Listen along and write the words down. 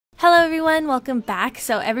Hello everyone, welcome back.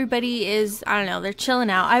 So everybody is, I don't know, they're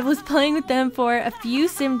chilling out. I was playing with them for a few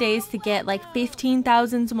sim days to get like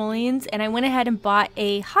 15,000 simoleons, and I went ahead and bought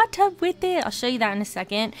a hot tub with it. I'll show you that in a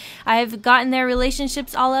second. I've gotten their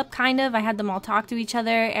relationships all up, kind of. I had them all talk to each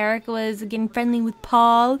other. Eric was getting friendly with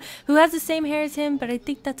Paul, who has the same hair as him, but I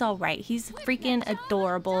think that's alright. He's freaking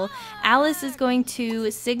adorable. Alice is going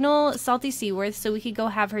to signal Salty Seaworth so we could go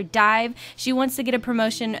have her dive. She wants to get a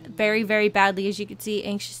promotion very, very badly, as you can see,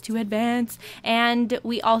 anxious to advance, and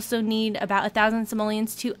we also need about 1,000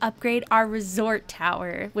 simoleons to upgrade our resort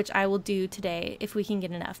tower, which I will do today if we can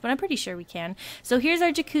get enough, but I'm pretty sure we can. So here's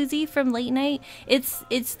our jacuzzi from late night. It's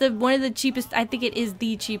the one of the cheapest, I think it is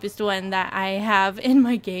the cheapest one that I have in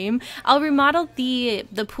my game. I'll remodel the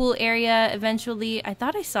pool area eventually. I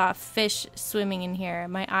thought I saw a fish swimming in here.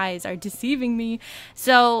 My eyes are deceiving me.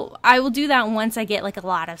 So I will do that once I get like a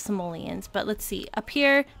lot of simoleons. But let's see, up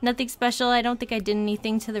here, nothing special. I don't think I did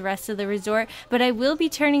anything to the rest of the resort, but I will be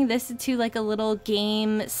turning this into like a little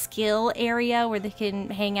game skill area where they can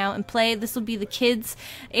hang out and play. This will be the kids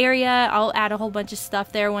area. I'll add a whole bunch of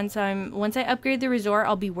stuff there once I upgrade the resort.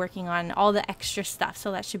 I'll be working on all the extra stuff,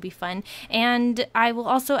 so that should be fun. And I will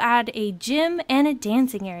also add a gym and a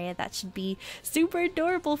dancing area. That should be super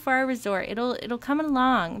adorable for our resort. It'll come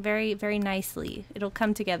along very, very nicely. It'll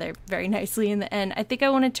come together very nicely in the end. I think I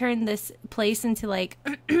want to turn this place into like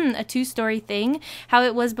a two-story thing, how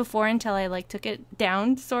it was before until I like took it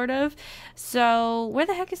down, sort of. So where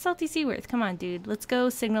the heck is Salty Seaworth? Come on, dude, let's go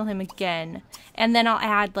signal him again, and then I'll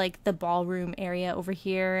add like the ballroom area over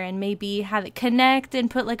here and maybe have it connect and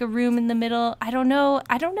put like a room in the middle. I don't know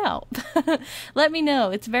Let me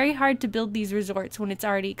know. It's very hard to build these resorts when it's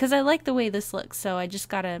already, because I like the way this looks, so I just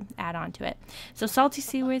gotta add on to it. So Salty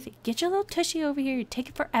Seaworth, get your little tushy over here. You take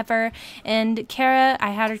it forever. And Kara,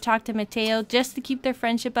 I had her talk to Mateo just to keep their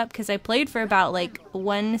friendship up, because I played for about like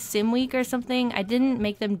one sim week or something. I didn't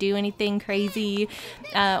make them do anything crazy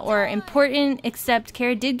or important, except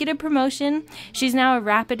Kara did get a promotion. She's now a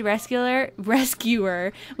rapid rescuer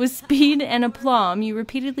with speed and aplomb. You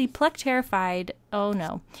repeatedly pluck terrified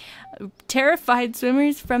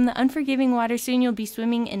swimmers from the unforgiving water. Soon you'll be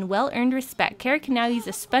swimming in well-earned respect. Kara can now use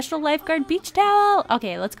a special lifeguard beach towel.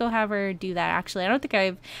 Okay, let's go have her do that. Actually, I don't think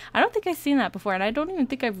I've seen that before, and I don't even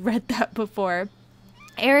think I've read that before.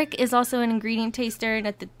 Eric is also an ingredient taster and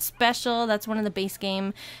at the special. That's one of the base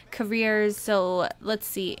game careers. So let's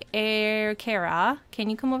see. Kara, can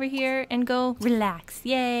you come over here and go relax?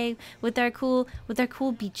 Yay! With our cool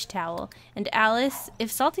beach towel. And Alice,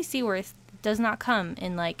 if Salty Seaworth does not come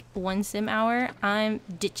in like 1 sim hour, I'm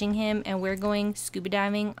ditching him and we're going scuba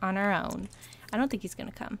diving on our own. I don't think he's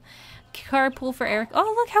gonna come. Carpool for Eric.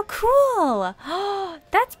 Oh, look how cool! Oh,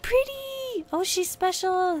 that's pretty! Oh, she's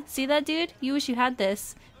special. See that, dude? You wish you had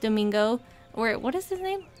this. Domingo. Or what is his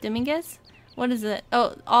name? Dominguez? What is it?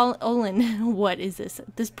 Oh, Olin. What is this?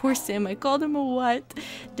 This poor sim. I called him a what?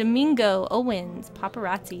 Domingo Owens.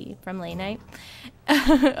 Paparazzi from late night.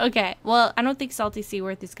 Okay, well, I don't think Salty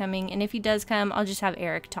Seaworth is coming, and if he does come, I'll just have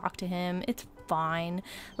Eric talk to him. It's fine.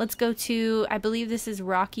 Let's go to, I believe this is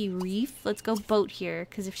Rocky Reef. Let's go boat here,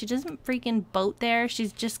 because if she doesn't freaking boat there,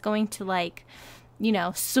 she's just going to, like, you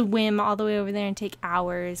know, swim all the way over there and take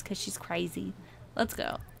hours, because she's crazy. Let's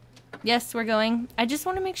go. Yes, we're going. I just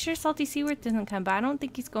want to make sure Salty Seaworth doesn't come, but I don't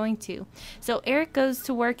think he's going to. So Eric goes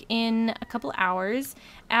to work in a couple hours.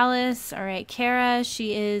 Alice, all right, Kara,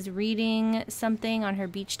 she is reading something on her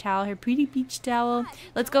beach towel, her pretty beach towel.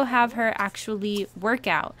 Let's go have her actually work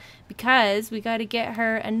out, because we got to get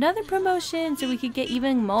her another promotion so we could get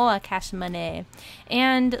even more cash money.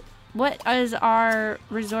 And what is our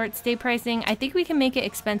resort stay pricing? I think we can make it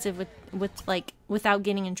expensive with like without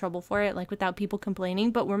getting in trouble for it, like without people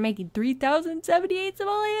complaining, but we're making 3,078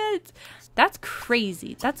 simoleons. That's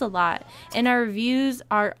crazy. That's a lot. And our reviews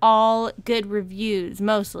are all good reviews,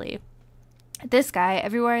 mostly. This guy,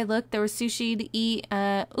 everywhere I looked, there was sushi to eat.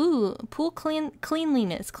 Pool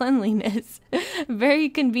cleanliness. Very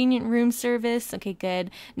convenient room service. Okay,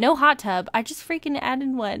 good. No hot tub. I just freaking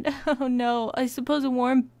added one. Oh no. I suppose a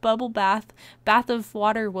warm bubble bath of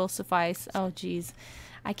water will suffice. Oh geez.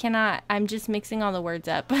 I cannot. I'm just mixing all the words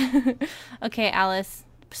up. Okay, Alice.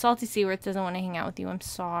 Salty Seaworth doesn't want to hang out with you. I'm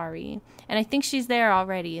sorry. And I think she's there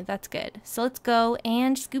already. That's good. So let's go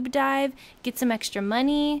and scuba dive. Get some extra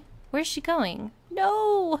money. Where's she going?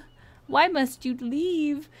 No! Why must you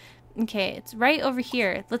leave? Okay, it's right over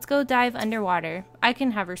here. Let's go dive underwater. I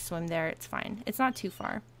can have her swim there. It's fine. It's not too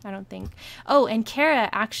far, I don't think. Oh, and Kara,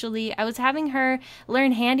 actually, I was having her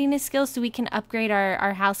learn handiness skills so we can upgrade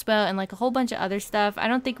our houseboat and like a whole bunch of other stuff. I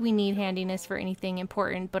don't think we need handiness for anything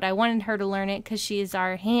important, but I wanted her to learn it because she is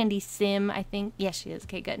our handy sim, I think. Yes, she is.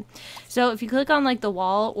 Okay, good. So if you click on like the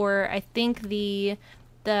wall, or I think this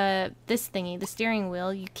thingy, the steering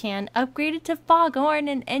wheel, you can upgrade it to Foghorn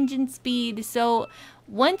and engine speed. So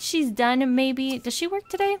once she's done, maybe, does she work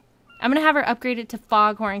today? I'm gonna have her upgrade it to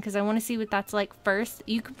Foghorn because I want to see what that's like first.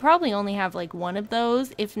 You could probably only have like one of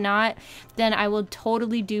those. If not, then I will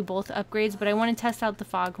totally do both upgrades, but I want to test out the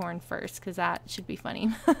Foghorn first because that should be funny.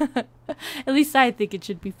 At least I think it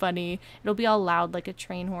should be funny. It'll be all loud like a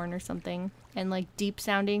train horn or something, and like deep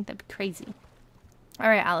sounding. That'd be crazy. All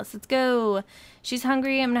right, Alice, let's go. She's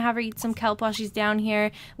hungry. I'm going to have her eat some kelp while she's down here.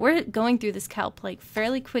 We're going through this kelp, like,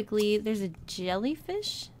 fairly quickly. There's a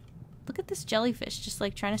jellyfish. Look at this jellyfish, just,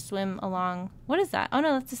 like, trying to swim along. What is that? Oh,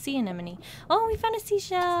 no, that's a sea anemone. Oh, we found a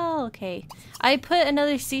seashell. Okay. I put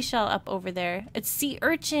another seashell up over there. It's sea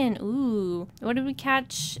urchin. Ooh. What did we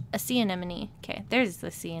catch? A sea anemone. Okay, there's the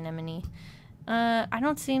sea anemone. I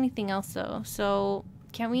don't see anything else, though. So...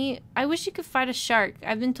 can we? I wish you could fight a shark.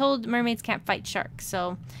 I've been told mermaids can't fight sharks,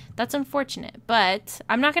 so that's unfortunate. But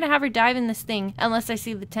I'm not going to have her dive in this thing unless I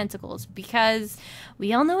see the tentacles, because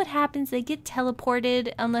we all know what happens. They get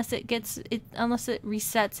teleported unless it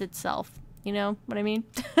resets itself. You know what I mean?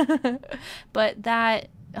 But that,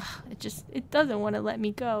 it doesn't want to let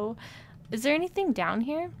me go. Is there anything down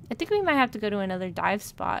here? I think we might have to go to another dive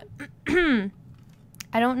spot.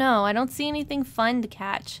 I don't know. I don't see anything fun to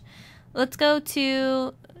catch. Let's go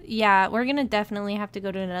to, yeah, we're going to definitely have to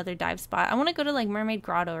go to another dive spot. I want to go to like Mermaid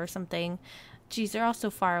Grotto or something. Jeez, they're all so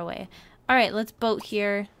far away. All right, let's boat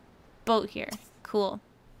here. Boat here. Cool.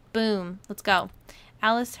 Boom. Let's go.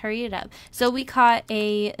 Alice, hurry it up. So we caught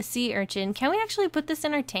a sea urchin. Can we actually put this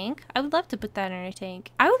in our tank? I would love to put that in our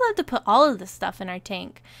tank. I would love to put all of this stuff in our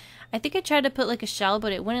tank. I think I tried to put like a shell,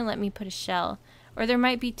 but it wouldn't let me put a shell. Or there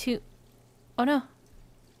might be two. Oh no.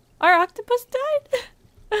 Our octopus died.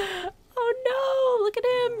 Oh no, look at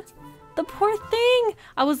him. The poor thing.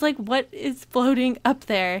 I was like, what is floating up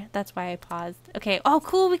there? That's why I paused. Okay. Oh,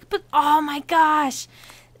 cool. We could put, oh my gosh.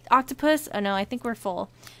 Octopus. Oh no, I think we're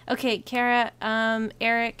full. Okay, Kara,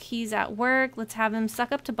 Eric, he's at work. Let's have him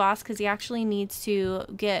suck up to boss because he actually needs to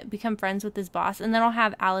become friends with his boss. And then I'll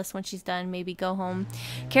have Alice, when she's done, maybe go home.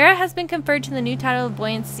 Kara has been conferred to the new title of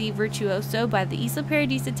Buoyancy Virtuoso by the Isla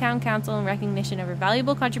Paradisa Town Council in recognition of her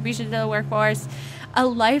valuable contribution to the workforce. A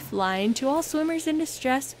lifeline to all swimmers in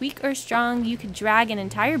distress, weak or strong. You could drag an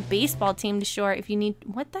entire baseball team to shore if you need.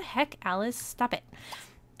 What the heck, Alice? Stop it.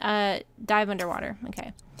 Dive underwater.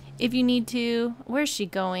 Okay. If you need to. Where's she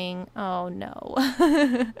going? Oh no.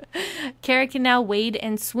 Kara can now wade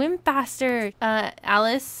and swim faster.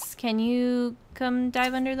 Alice, can you come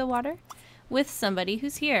dive under the water with somebody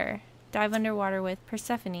who's here? Dive underwater with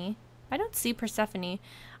Persephone. I don't see Persephone.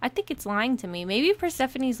 I think it's lying to me. Maybe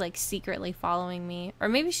Persephone's like secretly following me. Or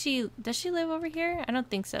maybe does she live over here? I don't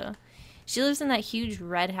think so. She lives in that huge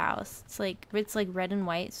red house. It's like red and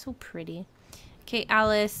white. It's so pretty. Okay,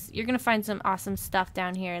 Alice, you're going to find some awesome stuff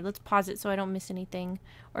down here. Let's pause it so I don't miss anything.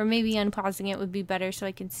 Or maybe unpausing it would be better so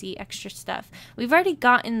I can see extra stuff. We've already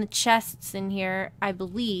gotten the chests in here, I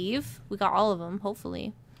believe. We got all of them,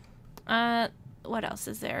 hopefully. What else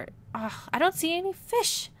is there? Oh, I don't see any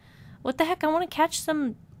fish. What the heck? I want to catch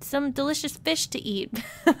some delicious fish to eat.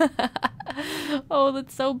 Oh,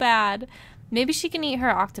 that's so bad. Maybe she can eat her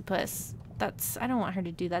octopus. I don't want her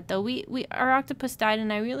to do that though. Our octopus died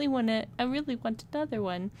and I really want another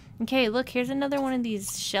one. Okay, look, here's another one of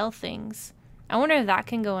these shell things. I wonder if that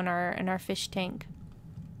can go in our fish tank.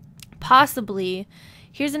 Possibly.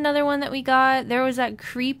 Here's another one that we got. There was that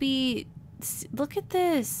creepy, look at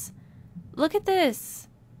this. Look at this.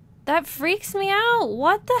 That freaks me out.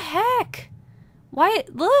 What the heck? Why,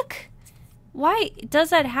 look. Why does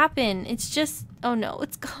that happen? It's just, oh no,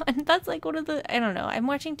 it's gone. That's like one of the, I don't know. I'm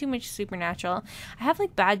watching too much Supernatural. I have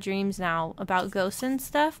like bad dreams now about ghosts and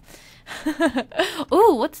stuff.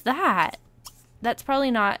 Ooh, what's that? That's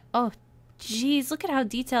probably not, oh, geez, look at how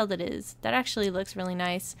detailed it is. That actually looks really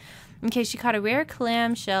nice. Okay, she caught a rare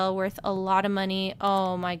clam shell worth a lot of money.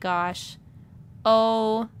 Oh my gosh.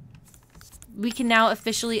 Oh, we can now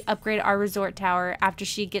officially upgrade our resort tower after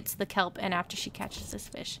she gets the kelp and after she catches this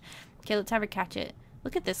fish. Okay, let's have her catch it.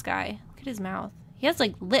 Look at this guy. Look at his mouth. He has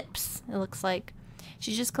like lips, it looks like.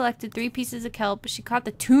 She just collected 3 pieces of kelp. She caught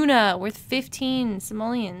the tuna worth 15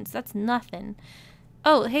 simoleons. That's nothing.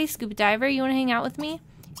 Oh, hey, scuba diver. You want to hang out with me?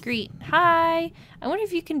 Greet. Hi. I wonder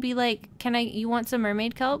if you can be like, you want some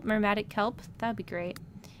mermaid kelp? Mermadic kelp? That'd be great.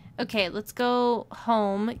 Okay, let's go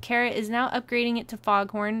home. Kara is now upgrading it to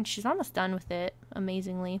Foghorn. She's almost done with it,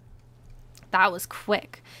 amazingly. That was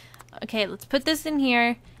quick. Okay, let's put this in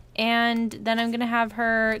here. And then I'm going to have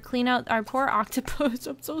her clean out our poor octopus.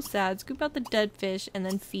 I'm so sad. Scoop out the dead fish and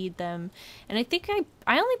then feed them. And I think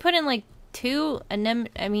I only put in like two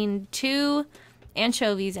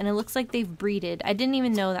anchovies, and it looks like they've breeded. I didn't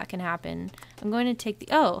even know that can happen. I'm going to take the...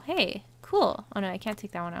 Oh, hey. Cool. Oh, no, I can't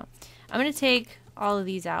take that one out. I'm going to take all of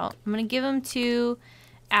these out. I'm going to give them to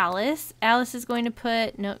Alice. Alice is going to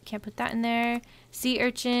put... Nope, can't put that in there. Sea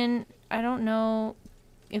urchin. I don't know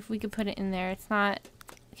if we could put it in there. It's not...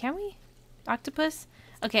 Can we? Octopus?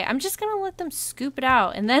 Okay, I'm just going to let them scoop it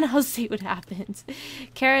out, and then I'll see what happens.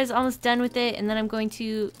 Kara's almost done with it, and then I'm going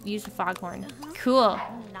to use the foghorn. Cool.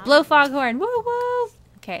 Blow foghorn. Woo woo!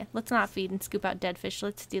 Okay, let's not feed and scoop out dead fish.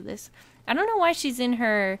 Let's do this. I don't know why she's in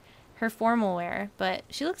her formal wear, but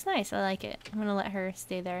she looks nice. I like it. I'm going to let her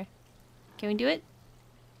stay there. Can we do it?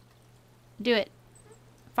 Do it.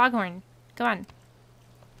 Foghorn. Come on.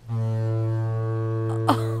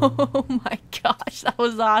 Oh my gosh, that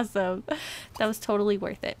was awesome. That was totally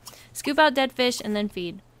worth it. Scoop out dead fish and then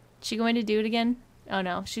feed. Is she going to do it again? Oh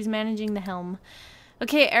no, she's managing the helm.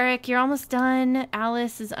 Okay, Eric, you're almost done.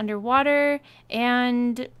 Alice is underwater,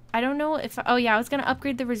 and I don't know if... Oh yeah, I was going to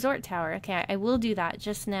upgrade the resort tower. Okay, I will do that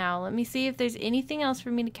just now. Let me see if there's anything else for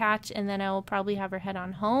me to catch, and then I will probably have her head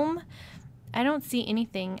on home. I don't see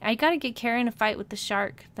anything. I gotta get Kara in a fight with the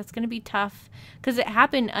shark. That's gonna be tough, because it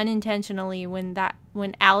happened unintentionally when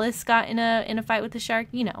Alice got in a fight with the shark.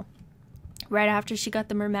 You know, right after she got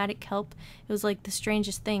the mermadic kelp. It was like the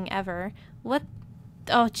strangest thing ever. What?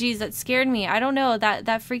 Oh, geez, that scared me. I don't know.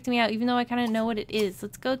 That freaked me out, even though I kind of know what it is.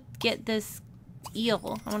 Let's go get this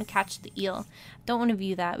eel. I want to catch the eel. Don't want to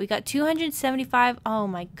view that. We got 275. Oh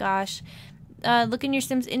my gosh. Look in your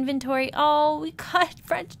Sims inventory. Oh, we got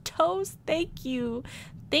French toast. Thank you.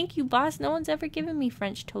 Thank you, boss. No one's ever given me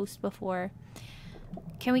French toast before.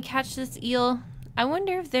 Can we catch this eel? I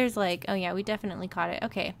wonder if there's like... Oh, yeah, we definitely caught it.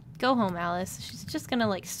 Okay, go home, Alice. She's just gonna,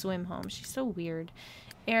 like, swim home. She's so weird.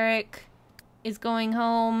 Eric is going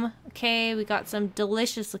home. Okay, we got some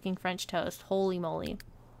delicious-looking French toast. Holy moly.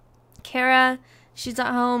 Kara, she's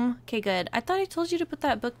at home. Okay, good. I thought I told you to put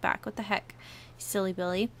that book back. What the heck? Silly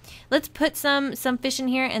Billy. Let's put some fish in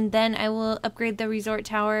here, and then I will upgrade the resort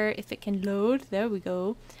tower if it can load. There we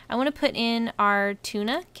go. I want to put in our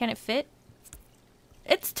tuna. Can it fit?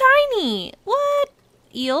 It's tiny. What?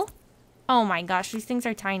 Eel? Oh my gosh, these things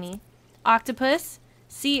are tiny. Octopus.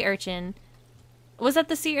 Sea urchin. Was that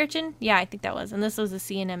the sea urchin? Yeah, I think that was. And this was the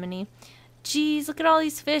sea anemone. Jeez, look at all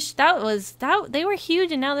these fish. They were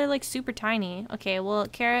huge, and now they're like super tiny. Okay, well,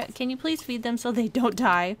 Kara, can you please feed them so they don't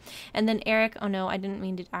die? And then Eric, oh no, I didn't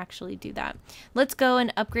mean to actually do that. Let's go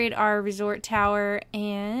and upgrade our resort tower,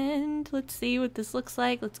 and let's see what this looks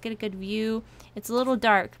like. Let's get a good view. It's a little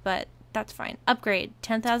dark, but that's fine. Upgrade,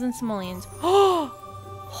 10,000 simoleons. Oh,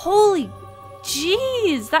 holy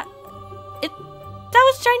jeez, that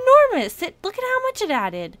was ginormous. Look at how much it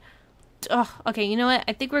added. Oh, okay, you know what?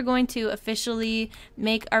 I think we're going to officially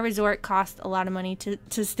make our resort cost a lot of money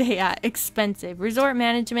to stay at. Expensive. Resort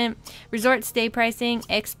management, resort stay pricing,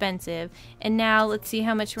 expensive. And now let's see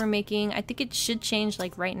how much we're making. I think it should change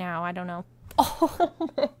like right now. I don't know. Oh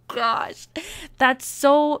my gosh. That's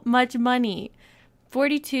so much money.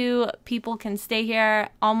 42 people can stay here.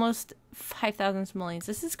 Almost 5,000 simoleons.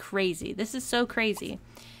 This is crazy. This is so crazy.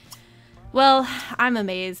 Well, I'm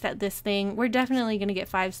amazed at this thing. We're definitely going to get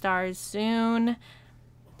 5 stars soon.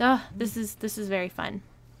 Oh, this is very fun.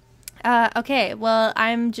 Okay, well,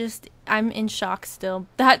 I'm in shock still.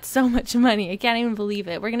 That's so much money. I can't even believe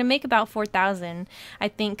it. We're going to make about 4,000, I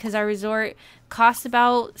think, because our resort costs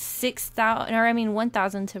about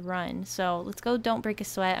 1,000 to run. So let's go Don't Break a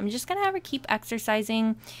Sweat. I'm just going to have her keep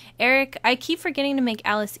exercising. Eric, I keep forgetting to make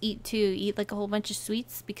Alice eat too. Eat like a whole bunch of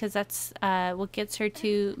sweets, because that's what gets her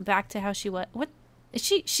back to how she was. What?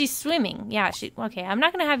 She's swimming. Yeah, okay, I'm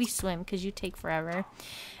not going to have you swim because you take forever.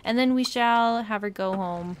 And then we shall have her go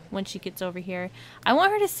home when she gets over here. I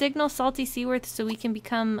want her to signal Salty Seaworth so we can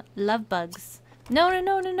become love bugs. No.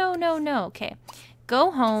 Okay.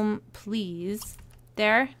 Go home, please.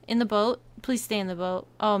 There, in the boat. Please stay in the boat.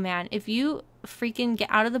 Oh, man. If you freaking get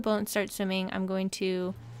out of the boat and start swimming, I'm going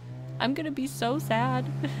to be so sad.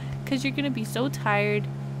 Because you're going to be so tired.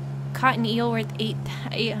 Caught an eel worth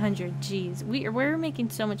 800. Jeez, we're making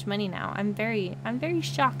so much money now. I'm very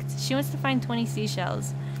shocked. She wants to find 20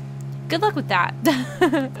 seashells. Good luck with that.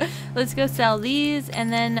 Let's go sell these,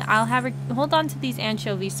 and then I'll have her hold on to these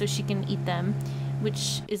anchovies so she can eat them.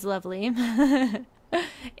 which is lovely.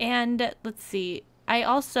 And let's see. I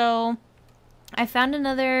found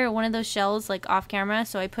another one of those shells like off camera,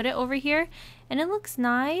 so I put it over here and it looks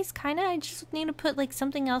nice. Kinda, I just need to put like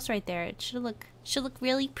something else right there. It should look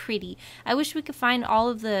really pretty. I wish we could find all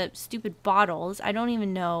of the stupid bottles. I don't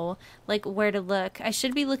even know like where to look. I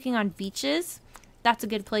should be looking on beaches. That's a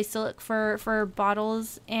good place to look for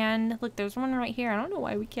bottles. And look, there's one right here. I don't know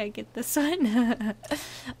why we can't get this one.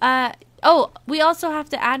 Oh, we also have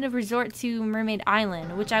to add a resort to Mermaid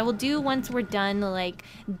Island, which I will do once we're done, like,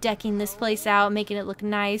 decking this place out, making it look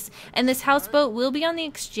nice. And this houseboat will be on the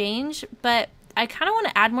exchange, but I kind of want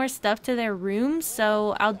to add more stuff to their rooms,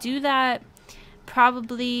 so I'll do that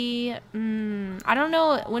probably, I don't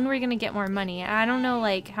know when we're going to get more money. I don't know,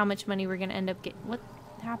 like, how much money we're going to end up getting. What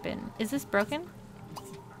happened? Is this broken?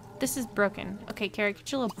 This is broken. Okay, Kara,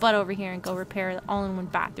 get your little butt over here and go repair the all-in-one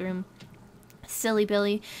bathroom. Silly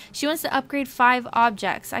Billy. She wants to upgrade 5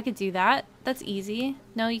 objects. I could do that. That's easy.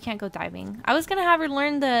 No, you can't go diving. I was gonna have her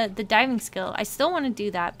learn the diving skill. I still want to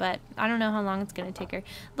do that, but I don't know how long it's gonna take her.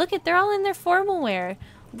 Look they're all in their formal wear.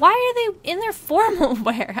 Why are they in their formal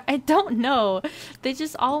wear? I don't know. They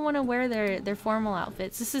just all want to wear their formal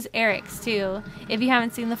outfits. This is Eric's too. If you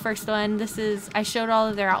haven't seen the first one, I showed all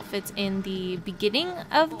of their outfits in the beginning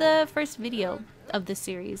of the first video of this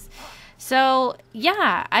series. So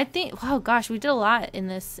yeah, I think, oh gosh, we did a lot in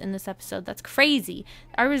this episode. That's crazy.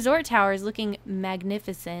 Our resort tower is looking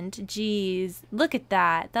magnificent. Jeez, look at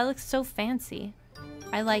that. That looks so fancy.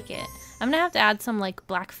 I like it. I'm gonna have to add some like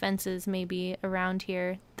black fences maybe around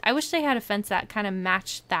here. I wish they had a fence that kind of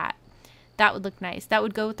matched that. That would look nice. That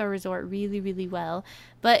would go with our resort really, really well.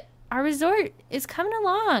 But our resort is coming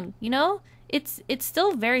along, you know? It's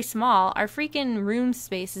still very small. Our freaking room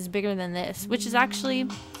space is bigger than this, which is actually...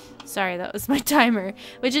 Sorry, that was my timer.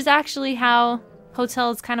 Which is actually how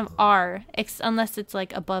hotels kind of are, unless it's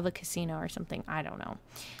like above a casino or something. I don't know.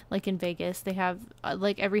 Like in Vegas, they have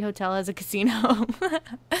like every hotel has a casino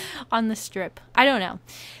on the strip. I don't know.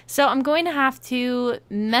 So I'm going to have to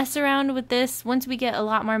mess around with this once we get a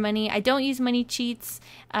lot more money. I don't use money cheats,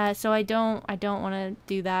 so I don't want to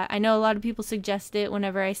do that. I know a lot of people suggest it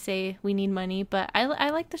whenever I say we need money, but I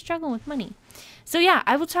like the struggle with money. So yeah,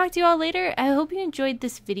 I will talk to you all later. I hope you enjoyed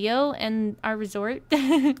this video and our resort.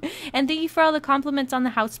 And thank you for all the compliments on the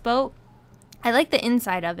houseboat. I like the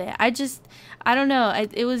inside of it. I don't know.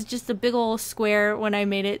 It was just a big old square when I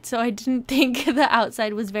made it, so I didn't think the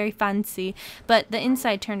outside was very fancy. But the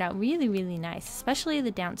inside turned out really, really nice, especially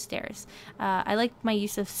the downstairs. I like my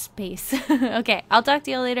use of space. Okay, I'll talk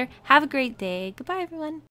to you all later. Have a great day. Goodbye, everyone.